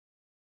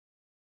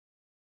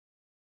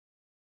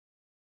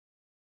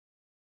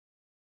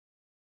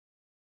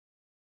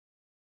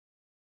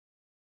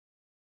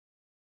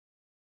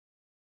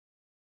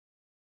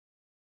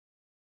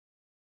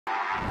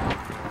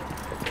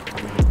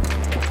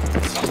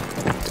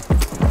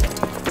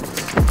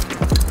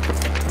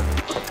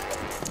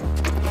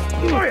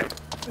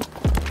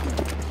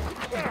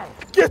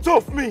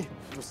off me!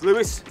 Miss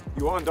Lewis,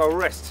 you are under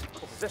arrest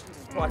for possession to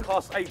supply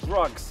Class A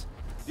drugs.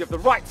 You have the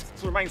right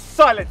to remain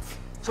silent.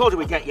 So what do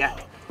we get you?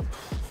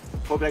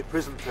 Public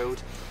prison food.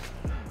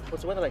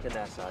 What's the weather like in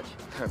there, Sarge?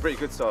 Pretty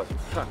good, Sarge.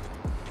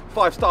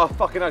 5-star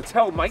fucking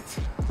hotel, mate.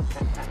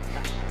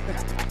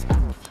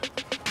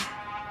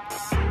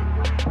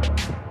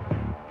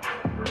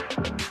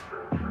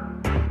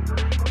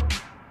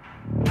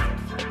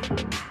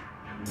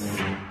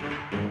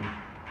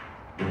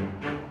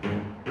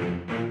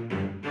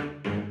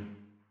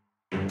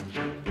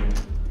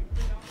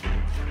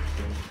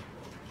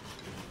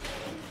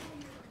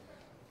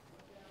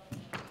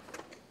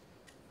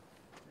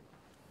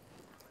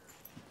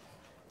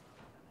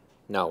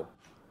 Now,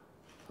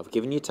 I've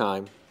given you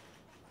time,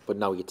 but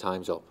now your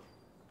time's up.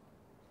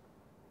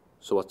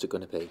 So what's it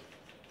going to be?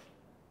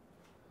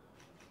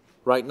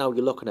 Right now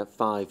you're looking at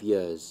 5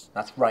 years.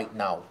 That's right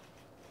now.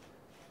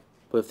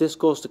 But if this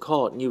goes to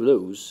court and you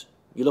lose,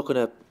 you're looking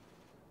at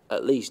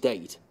least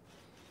 8.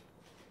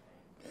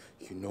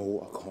 You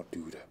know I can't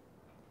do that.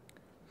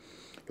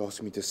 You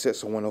asked me to set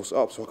someone else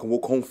up so I can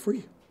walk home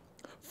free.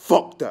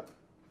 Fuck that.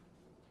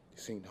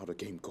 This ain't how the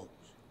game goes.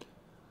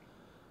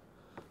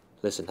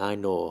 Listen, I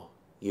know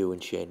you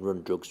and Shane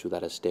run drugs through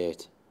that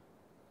estate.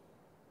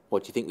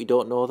 What, do you think we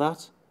don't know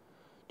that?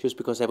 Just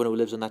because everyone who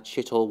lives in that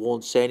shithole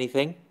won't say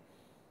anything?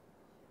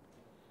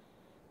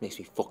 Makes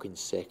me fucking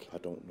sick. I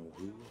don't know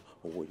who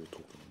or what you're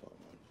talking about,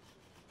 man.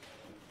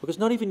 Because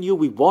not even you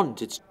we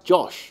want, it's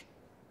Josh.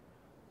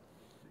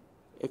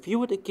 If you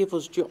were to give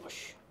us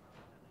Josh,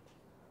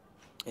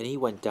 and he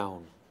went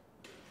down,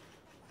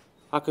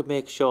 I could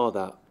make sure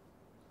that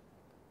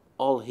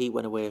all heat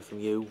went away from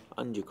you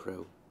and your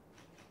crew.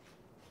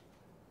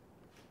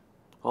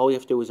 All you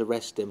have to do is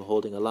arrest him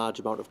holding a large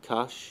amount of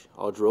cash,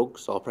 or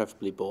drugs, or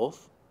preferably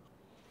both.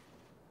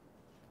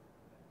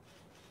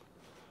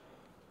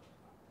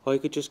 Or you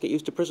could just get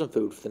used to prison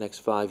food for the next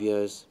 5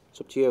 years. It's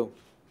up to you.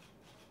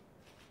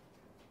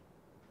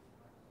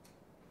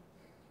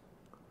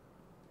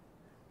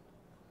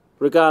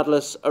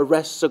 Regardless,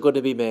 arrests are going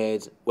to be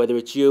made. Whether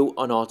it's you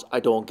or not, I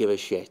don't give a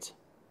shit.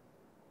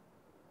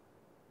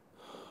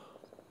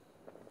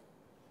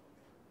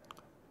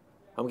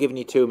 I'm giving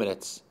you 2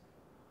 minutes.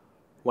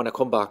 When I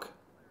come back,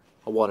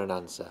 I want an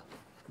answer.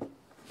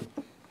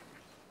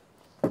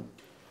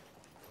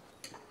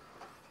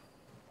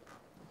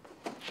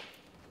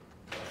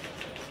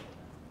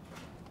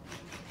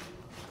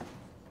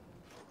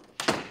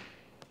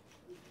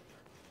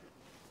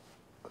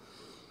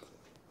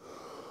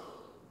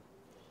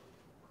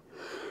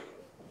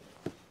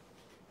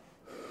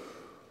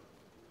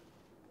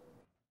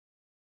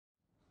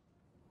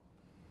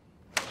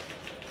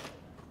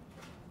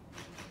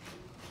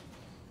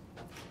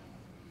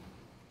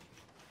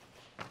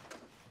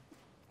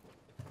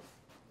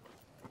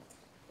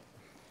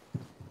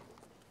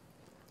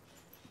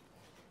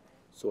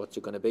 So what's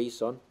it going to be,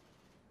 son?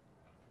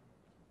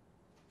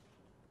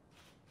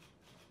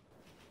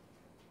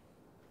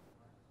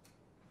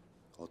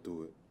 I'll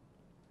do it.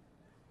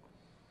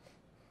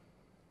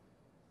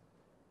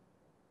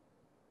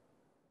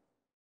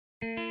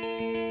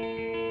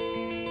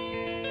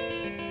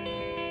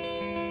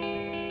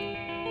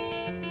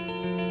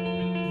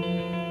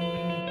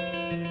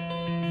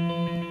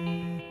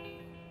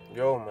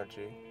 Yo, my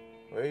G,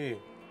 where are you?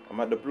 I'm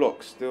at the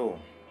block still.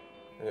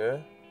 Yeah?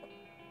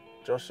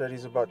 Josh said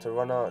he's about to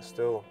run out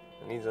still.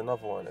 He needs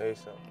another one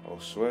ASAP. I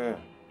swear.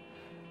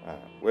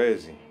 Where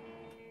is he?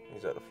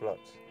 He's at the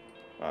flats.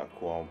 Alright,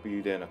 cool. I'll be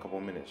there in a couple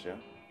of minutes, yeah?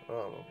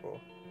 Alright, my bro.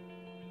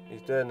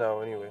 He's there now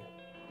anyway.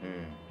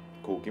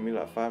 Cool. Give me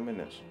like 5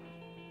 minutes.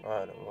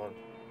 Alright, then,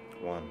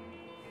 one.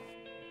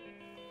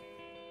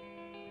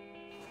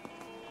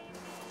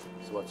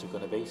 So what's it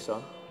going to be,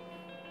 son?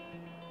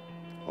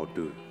 I'll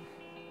do it.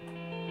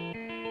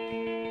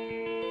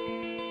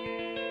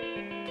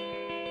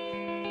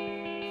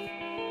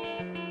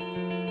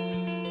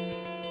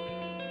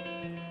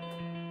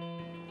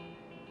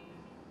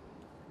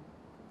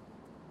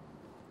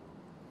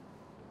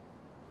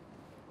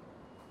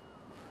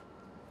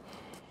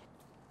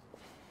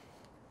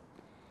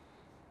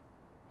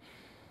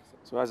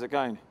 So how's it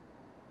going?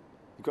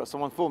 You got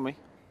someone for me?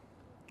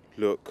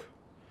 Look,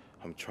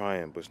 I'm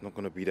trying, but it's not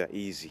going to be that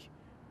easy.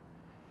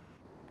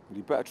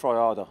 You better try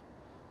harder.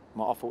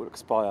 My offer will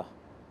expire.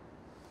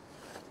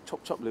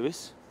 Chop chop,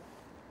 Lewis.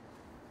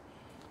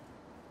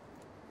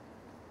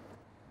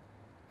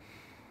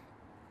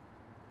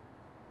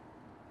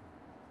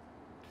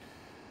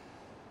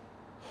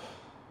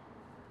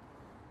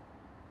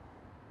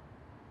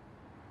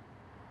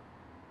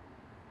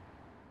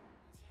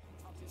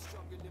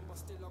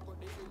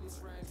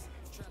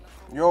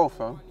 Yo,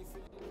 fam.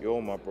 Yo,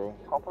 my bro.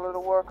 Couple of the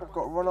workers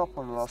got run up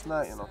on last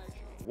night, you know.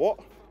 What?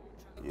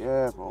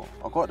 Yeah, bro.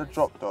 I got the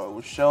drop though. It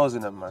was shells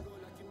in them, man.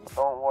 But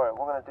don't worry,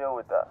 we're gonna deal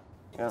with that.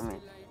 Get me?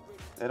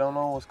 They don't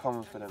know what's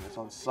coming for them. It's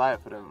on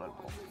sight for them, man,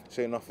 bro.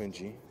 Say nothing,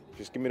 G.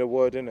 Just give me the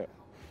word, innit?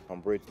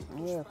 I'm ready.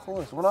 Yeah, of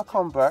course. When I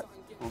come back,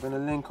 we're gonna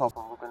link up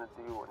and we're gonna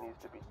do what needs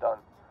to be done.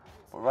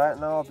 But right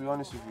now, I'll be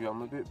honest with you,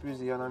 I'm a bit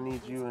busy and I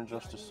need you and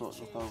Josh to sort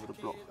of look over the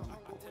block for me,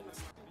 bro.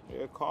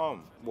 Yeah,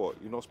 calm.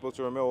 What, you not supposed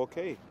to Ramel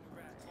okay?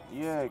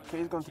 Yeah,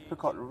 Kay's going to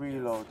pick up the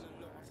reload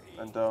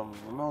and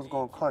Ramel's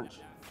going to crunch.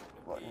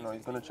 But, you know,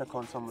 he's going to check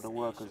on some of the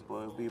workers,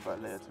 but he'll be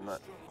back later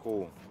tonight.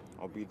 Cool.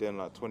 I'll be there in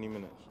like 20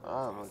 minutes.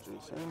 Alright, my G,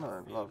 say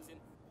nothing, love.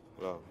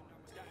 Love.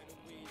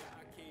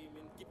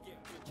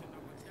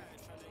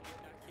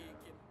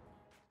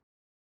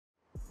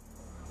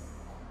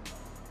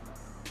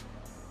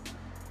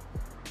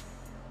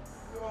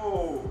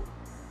 Yo!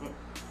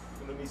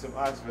 Gonna need some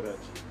ice for that,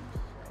 G.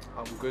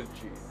 I'm good,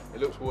 G.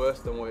 It looks worse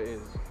than what it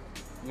is.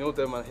 You know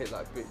them man hit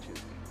like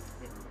bitches.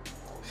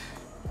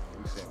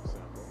 We same,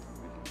 bro.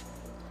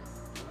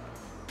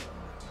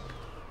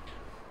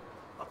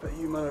 I bet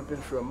you man have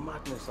been through a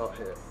madness out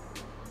here.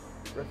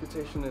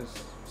 Reputation is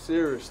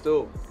serious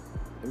still.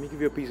 Let me give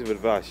you a piece of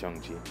advice,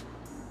 young G.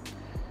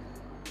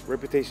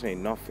 Reputation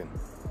ain't nothing.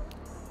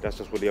 That's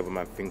just what the other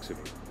man thinks of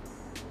you.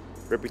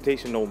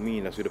 Reputation don't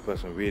mean that's who the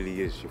person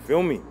really is. You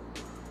feel me?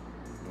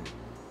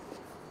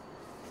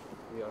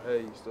 Yeah, I hear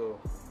you still.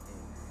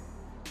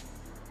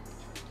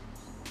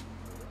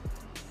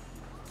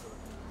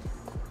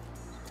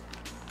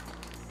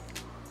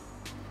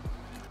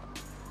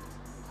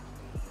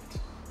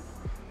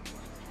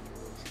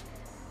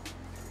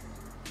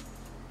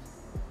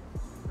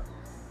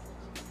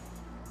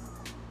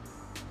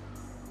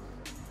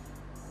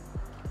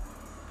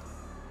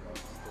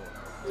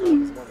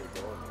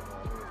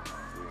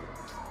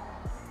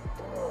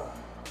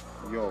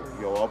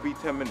 Yo, I'll be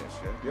 10 minutes,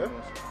 yeah? Yeah?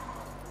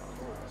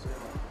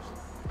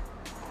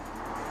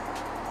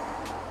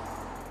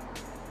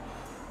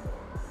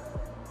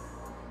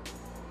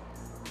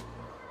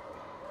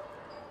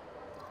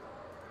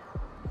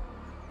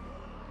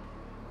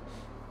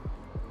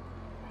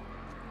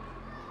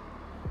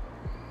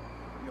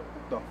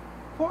 The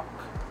fuck?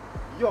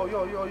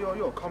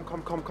 Yo, come.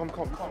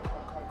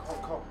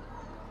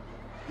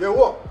 Yeah,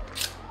 what?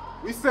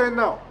 We saying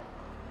now?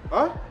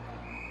 Huh?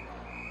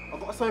 I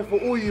got something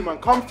for all you, man.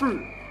 Come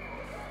through.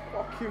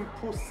 Fucking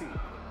pussy.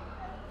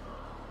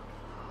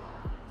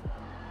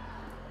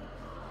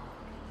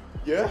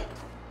 Yeah?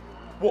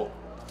 What?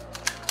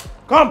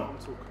 Come! I'm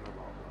talking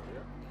about,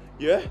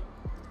 Yeah?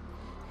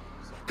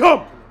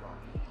 Come!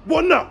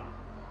 What now?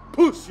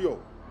 Push, yo!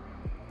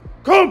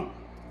 Come!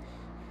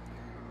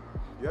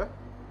 yeah?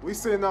 We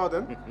say now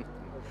then?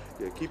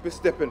 Yeah, keep it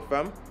stepping,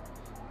 fam.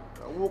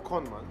 Walk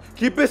on, man.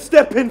 Keep it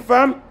stepping,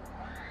 fam!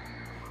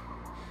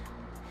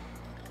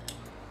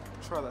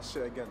 Try that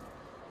shit again.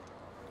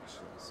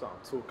 That's what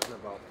I'm talking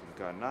about.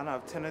 God, 9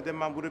 out of 10 of them,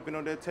 man, would have been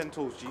on their 10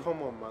 toes, G.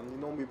 Come on, man. You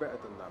know me better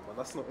than that, man.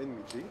 That's not in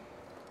me, G.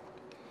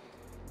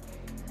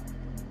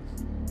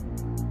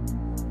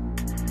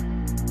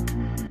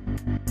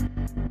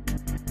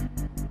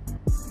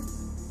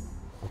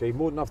 Okay,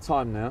 more than enough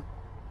time now.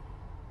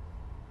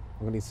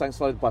 I'm gonna need something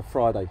loaded by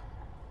Friday,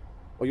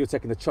 or you're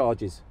taking the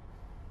charges.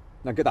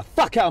 Now get the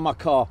fuck out of my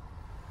car.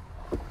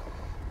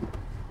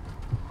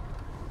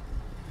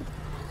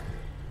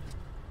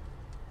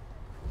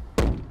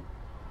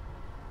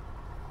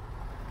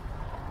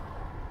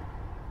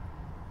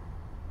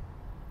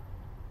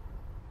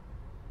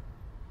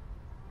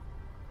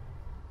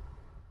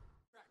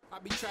 I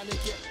be trying to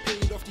get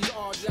paid off these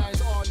hard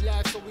lines, hard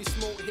lives, so we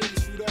smoke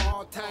haze through the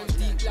hard times,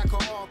 deep like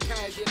an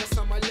archive, yeah, that's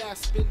how my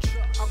life's been.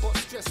 I got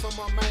stress on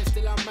my mind,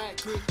 still I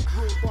might quit.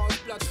 Real bars,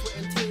 blood, sweat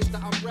and tears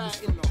that I'm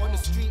writing. On the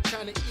street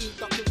trying to eat,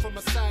 ducking from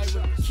a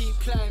siren. Keep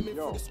climbing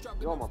through the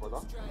struggle. Yo, my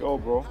brother. Yo,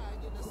 bro.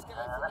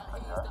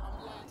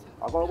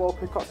 I gotta go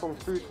pick up some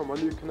food from my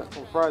new connect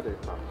on Friday,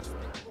 man.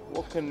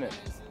 What connect?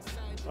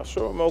 I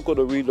sure Mel got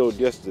a reload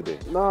yesterday.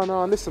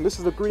 No, listen, this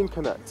is the Green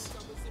Connect.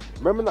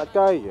 Remember that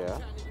guy, yeah?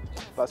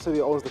 That said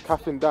he owns the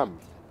Caffin Dam.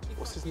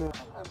 What's his name?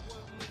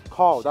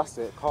 Carl, that's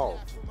it, Carl.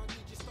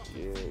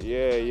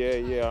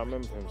 Yeah, I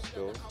remember him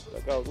still.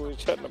 That guy was always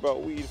chatting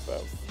about weed, fam.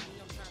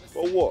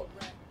 But what?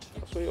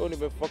 I swear you only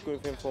been fucking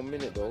with him for a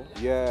minute, though.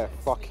 Yeah,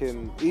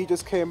 fucking, he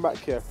just came back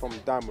here from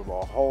Dam with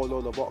a whole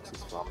load of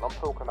boxes, fam. I'm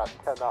talking like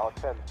 10 out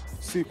of 10.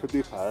 Super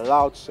duper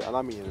loud shit, and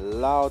I mean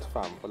loud,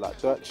 fam, but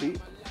like dirt cheap.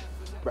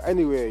 But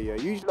anyway, yeah,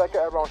 usually I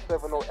get around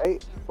 7 or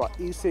 8, but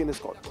he's saying it's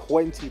got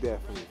 20 there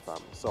for me,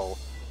 fam. So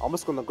I'm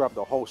just gonna grab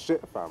the whole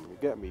shit, fam. You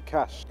get me?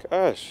 Cash.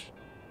 Cash?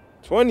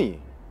 20?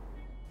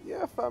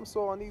 Yeah, fam,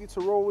 so I need you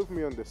to roll with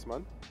me on this,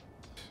 man.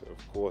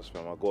 Of course,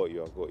 fam. I got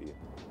you.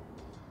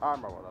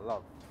 Alright, my brother,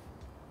 love.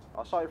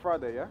 I'll shout you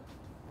Friday, yeah?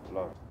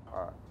 Love.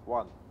 Alright,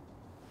 1.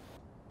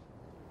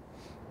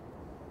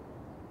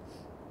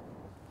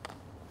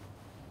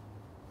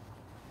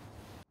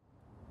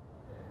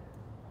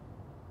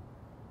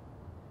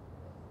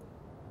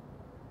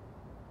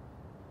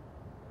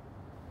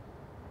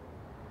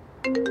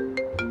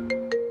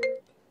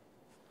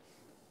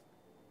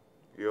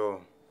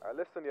 Yo.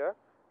 Listen, yeah?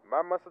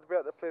 Man must be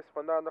at the place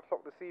for 9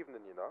 o'clock this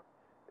evening, you know?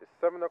 It's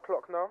 7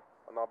 o'clock now,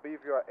 and I'll be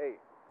with you at 8.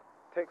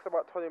 Takes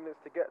about 20 minutes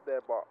to get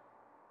there, but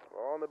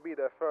I want to be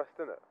there first,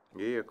 innit?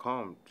 Yeah,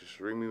 calm. Just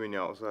ring me when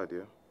you're outside,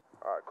 yeah?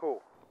 Alright,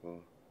 cool.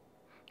 Cool.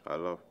 I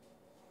love.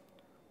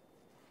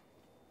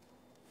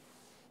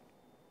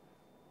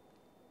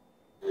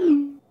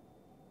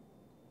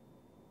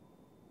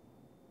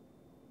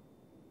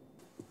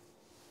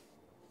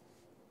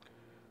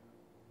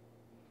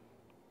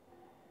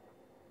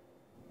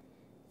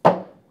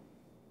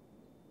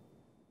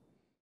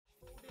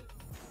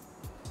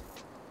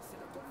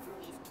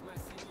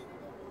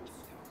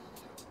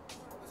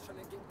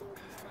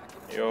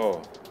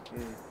 Yo,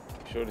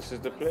 sure this is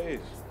the place?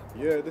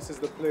 Yeah, this is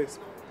the place.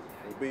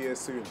 We'll be here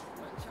soon.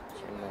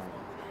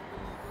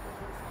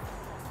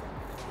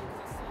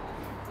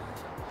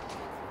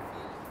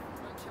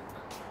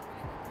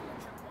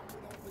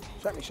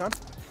 Check me, son.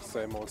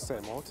 Same old,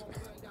 same old.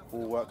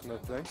 All work, no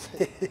play.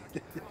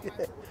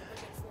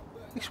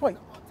 You sweet.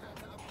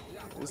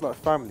 It's like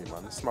family,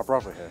 man. This is my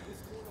brother here.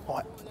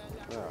 Right.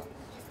 Yeah.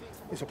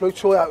 There's a blue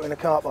Toyota in the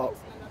car park.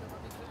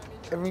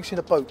 Everything's in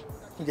the boot.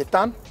 When you're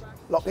done,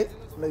 lock it,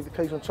 and leave the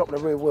keys on top of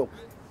the rear wheel.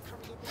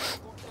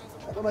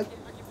 Got me?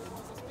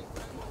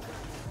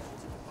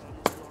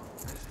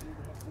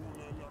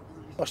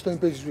 Nice doing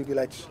business with you,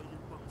 lads.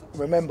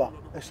 Remember,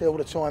 that's there all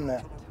the time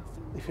now.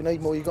 If you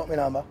need more, you got my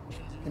number.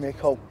 Give me a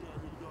call.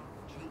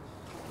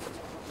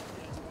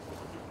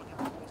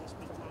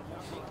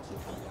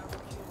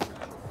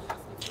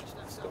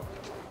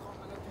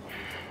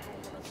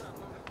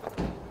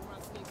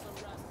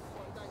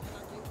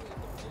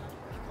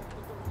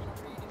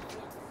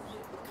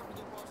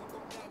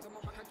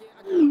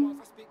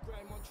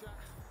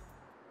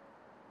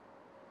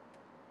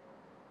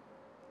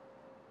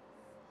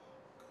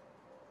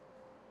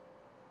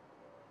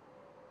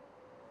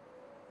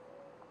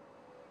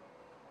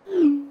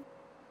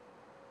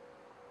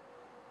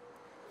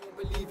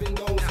 Believing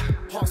those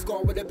heart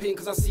scar with the pain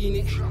cause I seen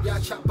it. Yeah, I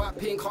chat about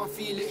pain, can't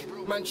feel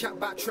it. Man chat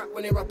about trap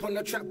when they're up on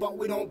the track, but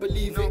we don't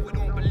believe it.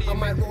 I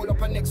might roll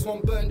up a next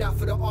one burned out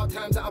for the hard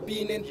times that I've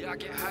been in.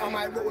 I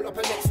might roll up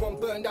a next one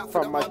burned out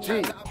for the hard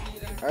times that I've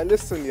been in. Hey,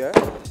 listen, yeah?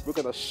 We're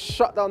gonna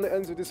shut down the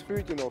ends with this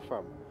food, you know,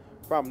 fam.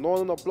 Fam, no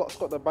one on the block's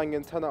got the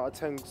banging 10 out of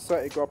 10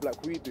 30 grub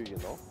like we do, you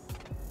know?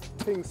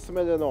 Things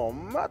smelling all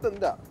mad and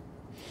that.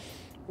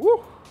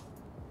 Woo!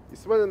 You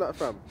smelling that,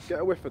 fam? Get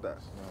a whiff of that.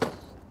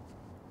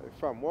 Hey,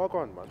 fam, what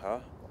on, man? Huh?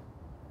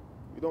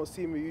 You don't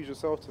seem your usual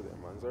self today,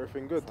 man. Is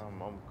everything good?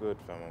 I'm good,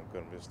 fam. I'm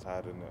good. I'm just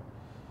tired, innit?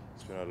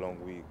 It's been a long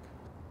week.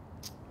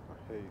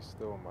 I hear you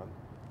still, man.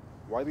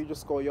 Why do you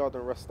just go yard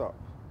and rest up?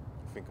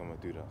 I think I'm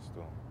gonna do that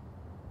still.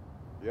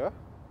 Yeah?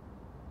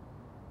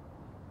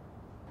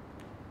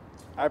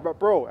 Hey, but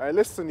bro, hey,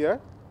 listen, yeah?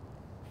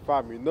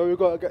 Fam, you know you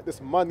gotta get this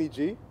money,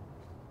 G.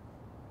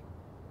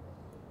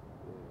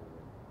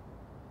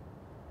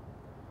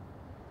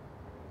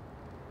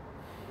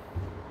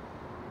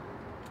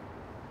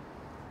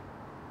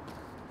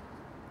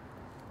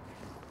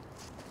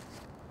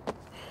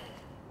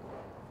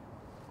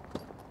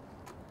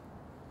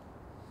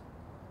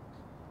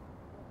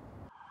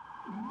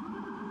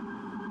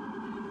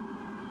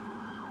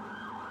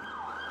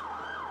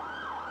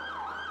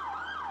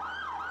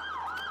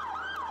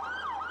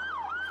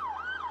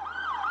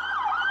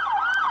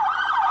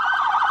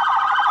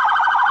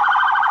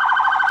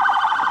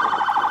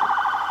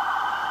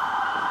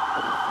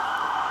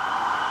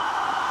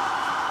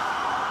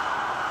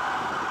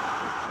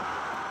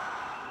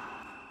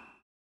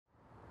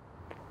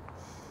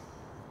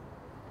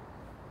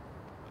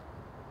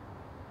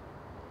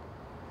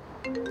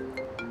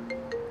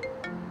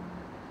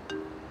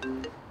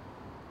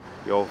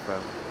 Yo,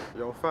 fam.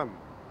 Yo, fam.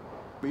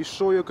 But you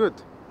sure you're good?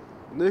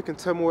 You know you can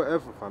tell me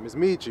whatever, fam. It's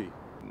me, G.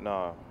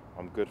 Nah,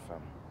 I'm good, fam.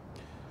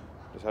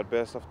 Just had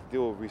bare stuff to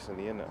deal with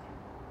recently, innit?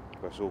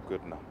 But it's all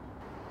good now.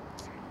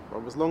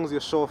 Bro, as long as you're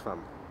sure,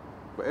 fam.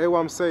 But hear what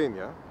I'm saying,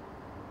 yeah?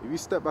 If you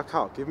step back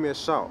out, give me a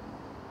shout.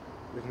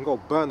 We can go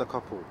burn a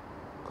couple.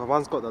 Cause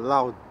man's got the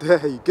loud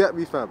there, you get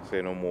me, fam?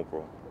 Say no more,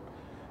 bro.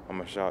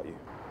 I'ma shout you.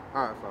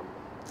 Alright, fam.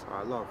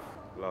 Alright, love.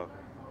 Love.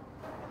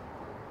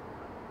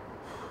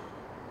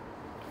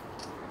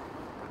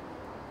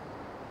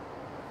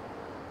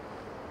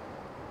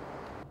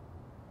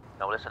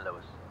 Now listen,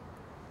 Lewis.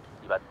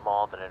 You've had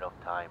more than enough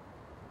time.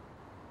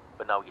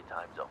 But now your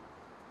time's up.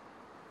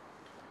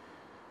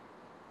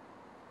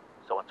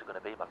 So what's it gonna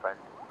be, my friend?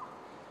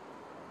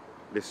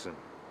 Listen,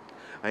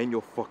 I ain't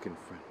your fucking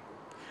friend.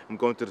 I'm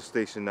going to the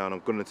station now and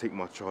I'm gonna take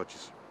my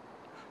charges.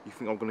 You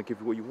think I'm gonna give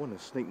you what you want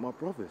and snake my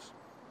brothers?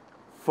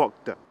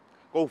 Fuck that.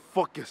 Go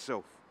fuck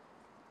yourself.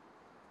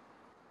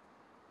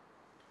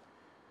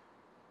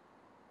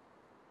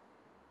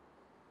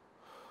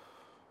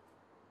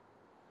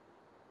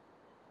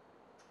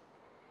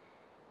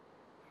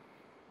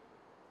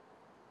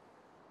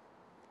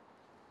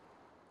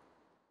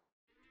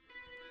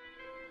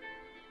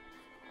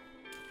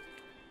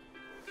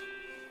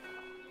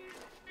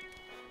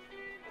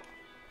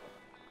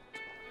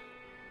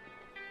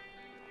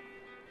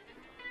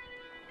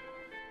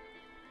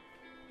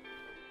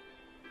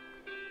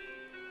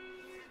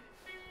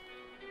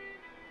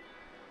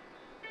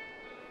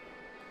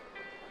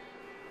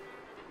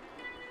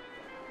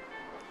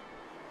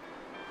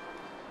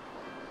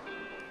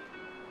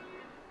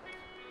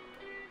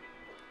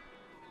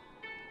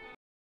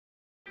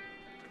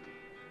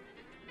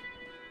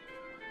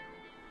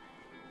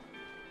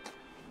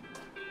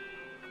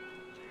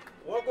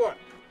 What going?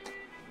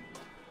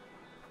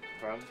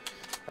 Fam.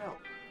 Out.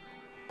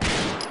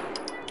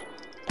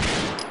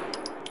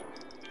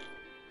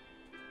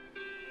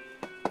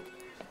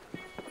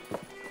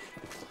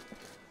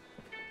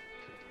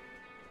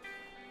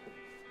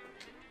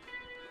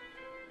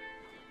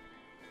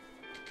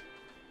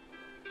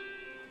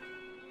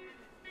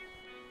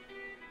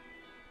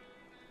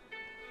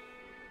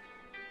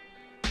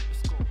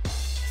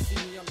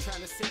 I'm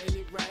trying to settle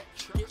it right.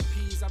 Get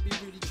peas, I be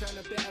really trying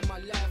to better my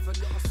life. A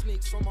lot of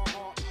snakes on my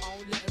heart, I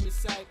don't let them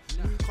inside.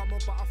 Newcomer,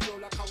 but I feel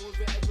like I was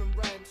veteran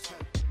rhymes.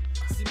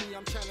 See me,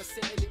 I'm trying to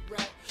settle it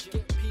right.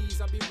 Get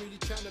peas, I be really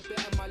trying to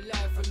better my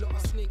life. A lot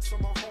of snakes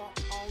on my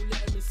heart, I don't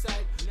let them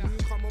inside.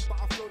 Newcomer, but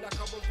I feel like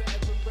I was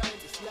veteran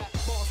rhymes. It's like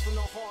bars from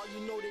the heart,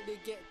 you know that they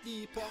get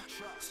deeper.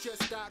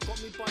 Stressed out, got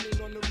me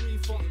bunning on the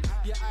reefer.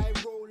 Yeah, I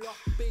roll up,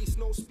 bass,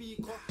 no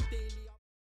speaker. Daily